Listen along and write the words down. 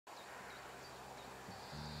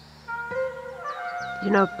You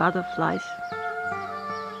know butterflies?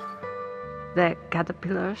 They're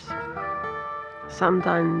caterpillars.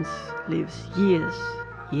 Sometimes lives years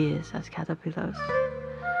as caterpillars.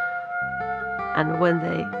 And when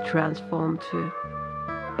they transform to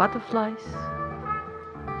butterflies,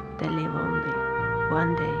 they live only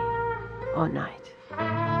one day or night.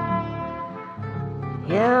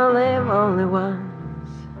 You live only once,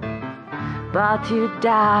 but you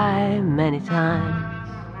die many times.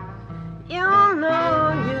 You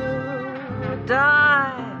know you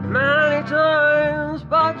die many times,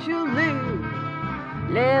 but you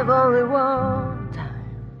live only one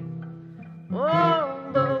time.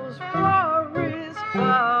 All those worries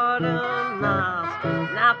burden us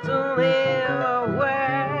not to live away.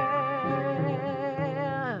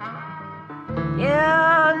 You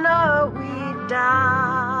know we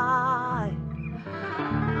die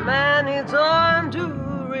many times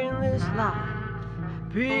during this life,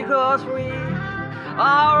 because we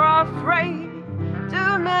are afraid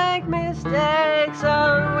to make mistakes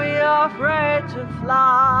and we are afraid to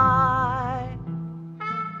fly.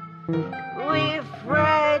 We're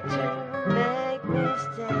afraid to make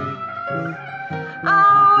mistakes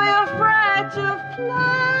and we're afraid to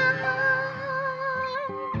fly.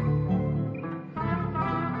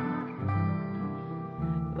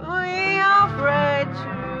 We're afraid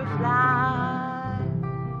to fly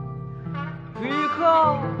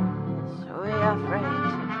because we're afraid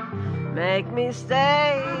to make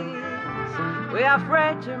mistakes. We're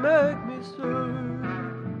afraid to make mistakes.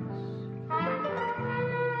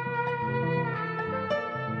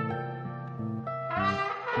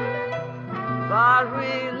 But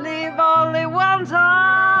we live only one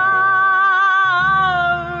time.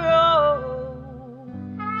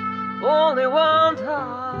 Only one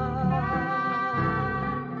time.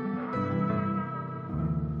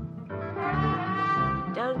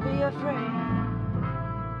 Don't be afraid.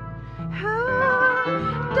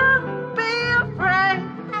 Don't be afraid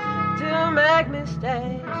to make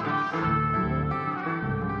mistakes.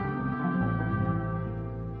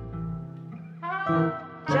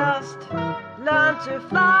 Just learn to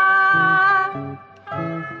fly.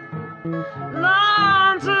 Learn